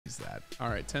use that. All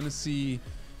right, Tennessee,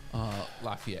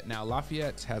 Lafayette. Now,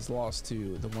 Lafayette has lost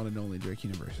to the one and only Drake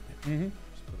University.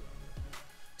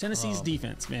 Tennessee's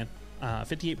defense, man,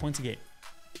 58 points a game.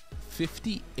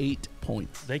 58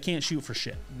 points. They can't shoot for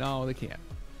shit. No, they can't.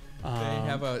 They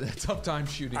have a tough time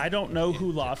shooting. I don't know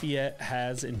who Lafayette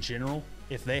has in general.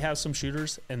 If they have some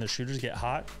shooters and the shooters get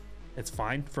hot, it's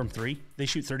fine from three. They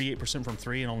shoot 38% from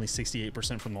three and only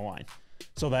 68% from the line.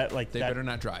 So that they better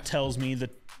not drive. Tells me that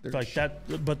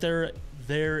but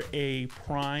they're a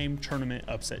prime tournament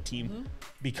upset team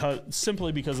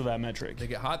simply because of that metric. They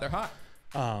get hot, they're hot.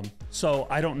 So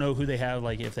I don't know who they have.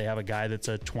 Like if they have a guy that's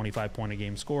a 25 point a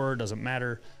game scorer, doesn't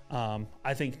matter.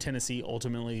 I think Tennessee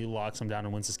ultimately locks them down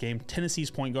and wins this game.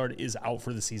 Tennessee's point guard is out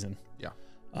for the season. Yeah.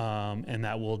 And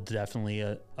that will definitely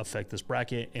affect this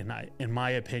bracket. And in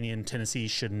my opinion, Tennessee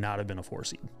should not have been a 4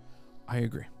 seed. I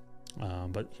agree.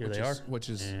 But here they are. Which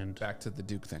is back to the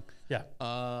Duke thing. Yeah.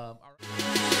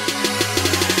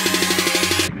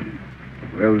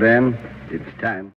 Well then, it's time.